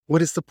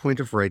What is the point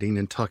of writing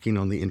and talking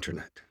on the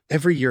internet?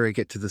 Every year I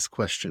get to this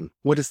question: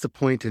 what is the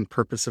point and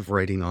purpose of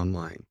writing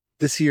online?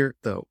 This year,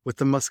 though, with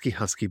the musky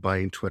husky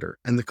buying Twitter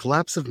and the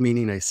collapse of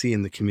meaning I see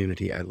in the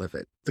community I live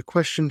in, the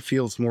question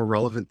feels more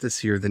relevant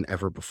this year than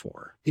ever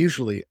before.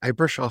 Usually, I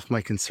brush off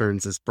my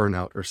concerns as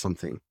burnout or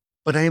something,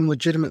 but I am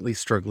legitimately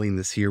struggling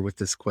this year with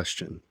this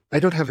question. I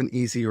don't have an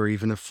easy or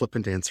even a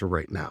flippant answer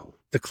right now.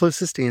 The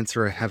closest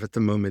answer I have at the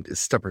moment is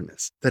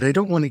stubbornness, that I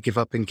don't want to give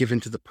up and give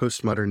in to the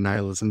postmodern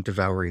nihilism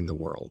devouring the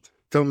world.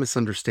 Don't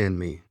misunderstand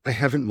me. I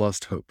haven't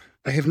lost hope.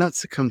 I have not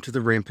succumbed to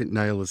the rampant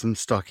nihilism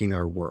stalking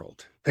our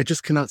world. I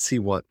just cannot see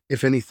what,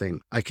 if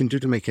anything, I can do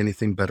to make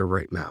anything better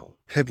right now.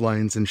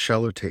 Headlines and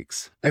shallow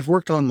takes. I've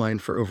worked online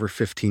for over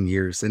 15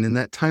 years, and in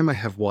that time I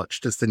have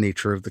watched as the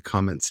nature of the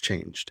comments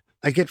changed.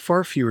 I get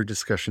far fewer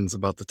discussions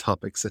about the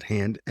topics at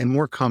hand and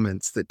more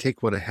comments that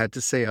take what I had to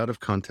say out of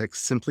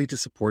context simply to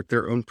support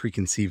their own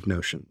preconceived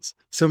notions.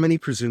 So many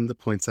presume the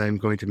points I am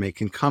going to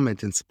make and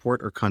comment in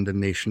support or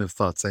condemnation of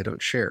thoughts I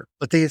don't share,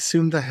 but they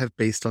assume that I have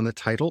based on the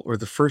title or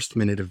the first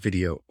minute of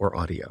video or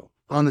audio.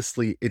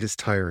 Honestly, it is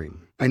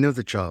tiring. I know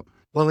the job.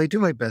 While I do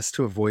my best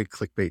to avoid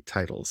clickbait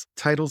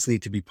titles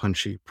need to be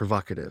punchy,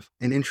 provocative,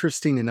 and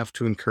interesting enough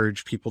to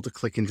encourage people to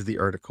click into the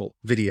article,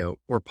 video,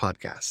 or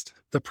podcast.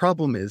 The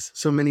problem is,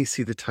 so many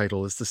see the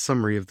title as the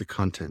summary of the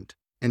content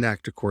and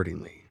act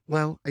accordingly.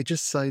 Well, I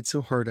just sighed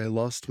so hard I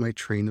lost my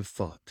train of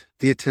thought.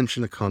 The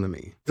attention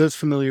economy. Those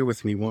familiar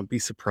with me won't be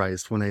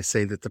surprised when I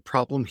say that the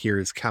problem here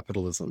is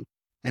capitalism,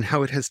 and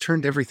how it has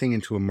turned everything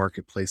into a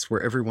marketplace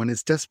where everyone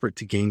is desperate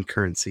to gain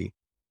currency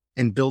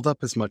and build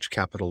up as much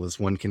capital as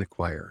one can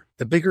acquire.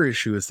 The bigger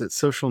issue is that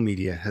social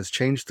media has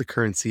changed the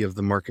currency of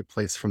the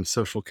marketplace from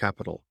social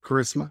capital,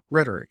 charisma,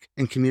 rhetoric,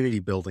 and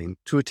community building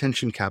to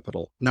attention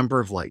capital,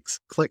 number of likes,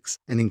 clicks,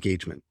 and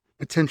engagement.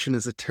 Attention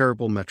is a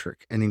terrible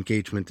metric, and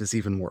engagement is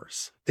even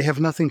worse. They have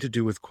nothing to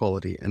do with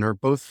quality and are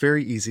both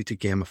very easy to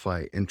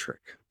gamify and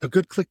trick. A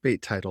good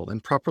clickbait title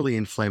and properly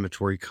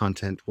inflammatory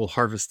content will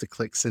harvest the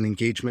clicks and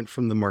engagement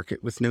from the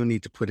market with no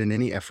need to put in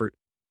any effort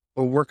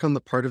or work on the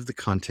part of the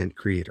content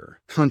creator.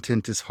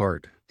 Content is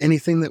hard.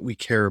 Anything that we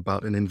care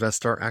about and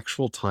invest our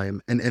actual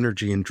time and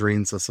energy in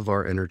drains us of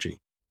our energy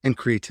and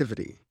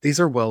creativity. These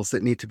are wells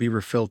that need to be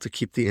refilled to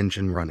keep the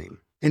engine running.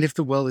 And if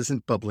the well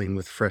isn't bubbling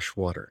with fresh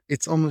water,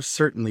 it's almost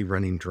certainly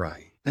running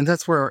dry. And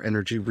that's where our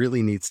energy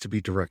really needs to be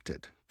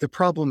directed. The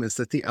problem is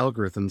that the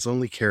algorithms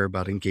only care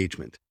about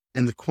engagement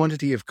and the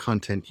quantity of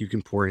content you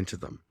can pour into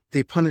them.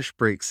 They punish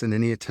breaks in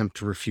any attempt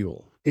to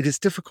refuel. It is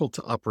difficult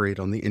to operate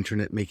on the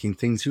internet making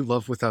things you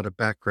love without a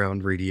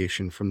background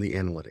radiation from the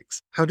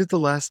analytics. How did the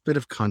last bit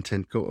of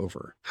content go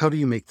over? How do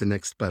you make the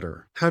next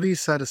better? How do you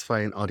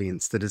satisfy an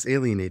audience that is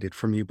alienated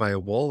from you by a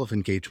wall of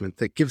engagement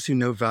that gives you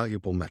no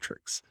valuable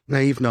metrics?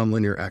 Naive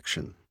nonlinear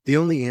action. The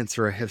only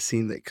answer I have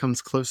seen that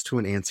comes close to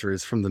an answer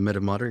is from the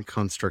metamodern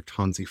construct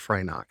Hansi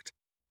Freinacht,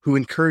 who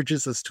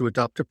encourages us to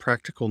adopt a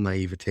practical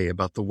naivete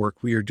about the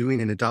work we are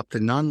doing and adopt a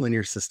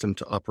nonlinear system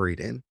to operate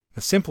in. The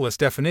simplest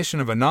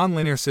definition of a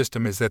nonlinear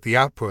system is that the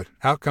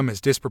outcome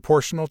is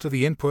disproportional to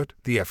the input,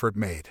 the effort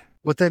made.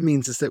 What that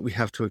means is that we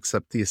have to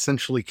accept the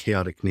essentially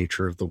chaotic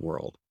nature of the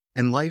world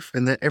and life,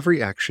 and that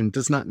every action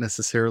does not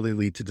necessarily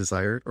lead to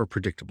desired or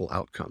predictable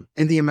outcome.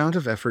 And the amount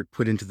of effort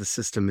put into the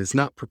system is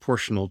not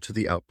proportional to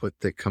the output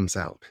that comes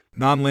out.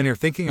 Nonlinear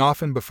thinking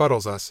often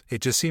befuddles us.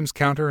 It just seems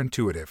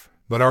counterintuitive.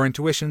 But our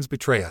intuitions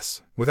betray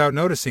us. Without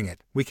noticing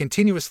it, we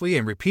continuously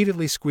and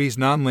repeatedly squeeze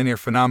nonlinear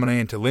phenomena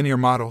into linear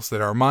models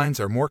that our minds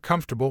are more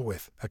comfortable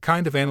with, a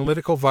kind of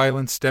analytical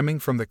violence stemming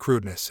from the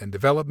crudeness and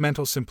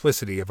developmental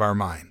simplicity of our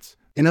minds.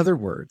 In other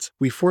words,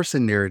 we force a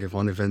narrative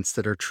on events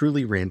that are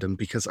truly random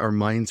because our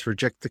minds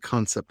reject the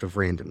concept of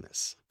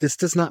randomness. This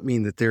does not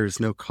mean that there is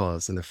no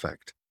cause and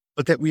effect,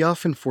 but that we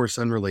often force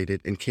unrelated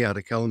and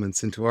chaotic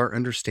elements into our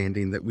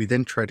understanding that we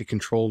then try to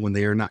control when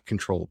they are not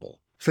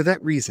controllable. For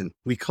that reason,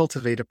 we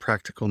cultivate a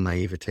practical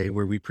naivete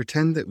where we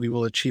pretend that we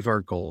will achieve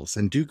our goals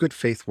and do good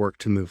faith work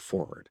to move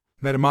forward.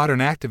 Metamodern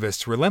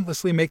activists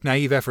relentlessly make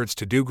naive efforts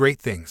to do great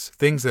things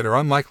that are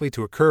unlikely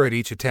to occur at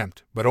each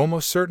attempt, but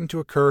almost certain to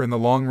occur in the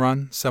long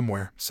run,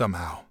 somewhere,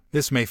 somehow.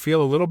 This may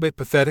feel a little bit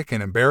pathetic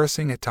and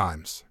embarrassing at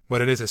times,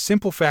 but it is a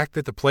simple fact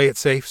that the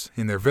play-it-safes,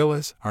 in their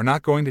villas, are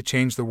not going to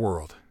change the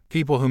world.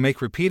 People who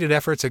make repeated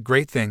efforts at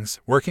great things,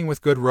 working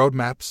with good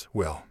roadmaps,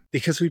 will.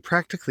 Because we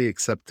practically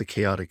accept the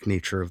chaotic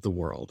nature of the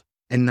world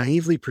and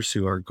naively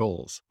pursue our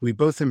goals, we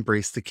both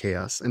embrace the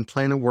chaos and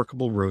plan a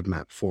workable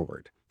roadmap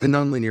forward. A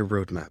nonlinear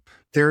roadmap.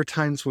 There are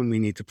times when we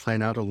need to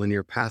plan out a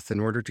linear path in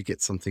order to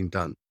get something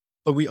done,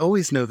 but we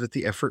always know that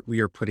the effort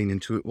we are putting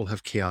into it will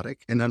have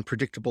chaotic and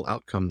unpredictable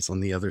outcomes on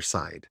the other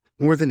side.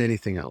 More than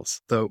anything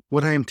else, though,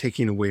 what I am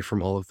taking away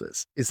from all of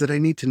this is that I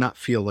need to not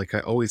feel like I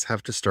always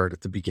have to start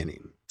at the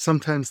beginning.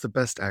 Sometimes the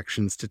best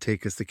actions to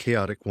take is the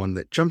chaotic one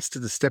that jumps to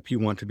the step you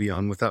want to be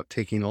on without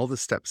taking all the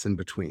steps in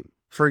between.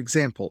 For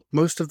example,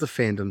 most of the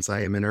fandoms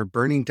I am in are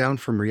burning down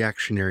from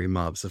reactionary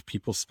mobs of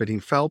people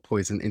spitting foul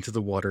poison into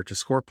the water to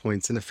score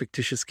points in a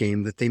fictitious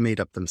game that they made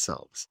up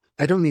themselves.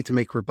 I don't need to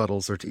make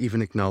rebuttals or to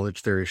even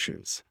acknowledge their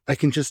issues. I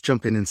can just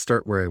jump in and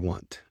start where I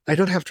want. I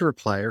don't have to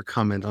reply or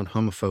comment on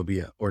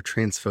homophobia or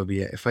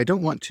transphobia if I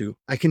don't want to.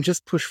 I can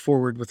just push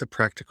forward with a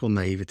practical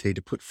naivete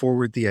to put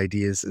forward the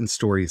ideas and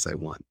stories I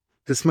want.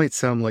 This might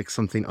sound like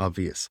something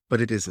obvious,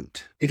 but it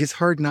isn't. It is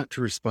hard not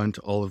to respond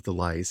to all of the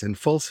lies and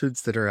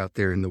falsehoods that are out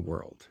there in the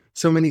world.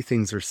 So many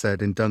things are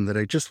said and done that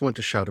I just want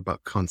to shout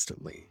about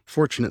constantly.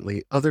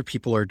 Fortunately, other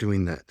people are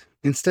doing that.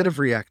 Instead of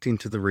reacting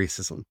to the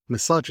racism,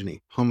 misogyny,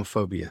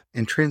 homophobia,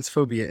 and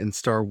transphobia in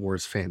Star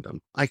Wars fandom,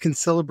 I can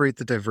celebrate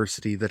the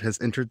diversity that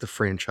has entered the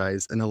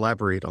franchise and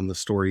elaborate on the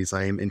stories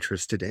I am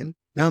interested in.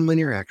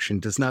 Nonlinear action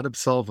does not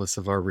absolve us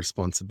of our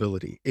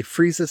responsibility. It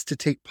frees us to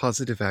take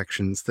positive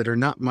actions that are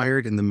not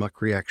mired in the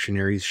muck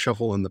reactionaries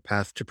shovel on the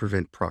path to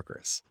prevent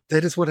progress.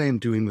 That is what I am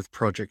doing with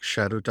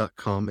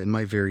ProjectShadow.com and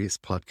my various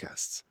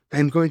podcasts. I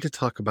am going to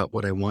talk about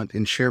what I want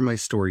and share my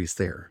stories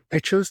there. I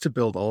chose to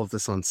build all of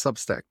this on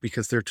Substack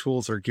because their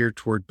tools are geared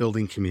toward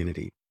building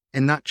community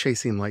and not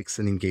chasing likes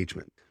and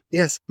engagement.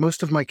 Yes,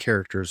 most of my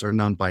characters are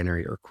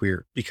non-binary or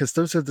queer because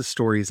those are the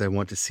stories I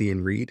want to see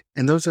and read,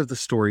 and those are the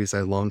stories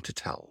I long to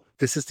tell.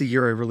 This is the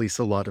year I release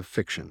a lot of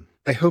fiction.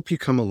 I hope you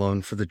come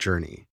along for the journey.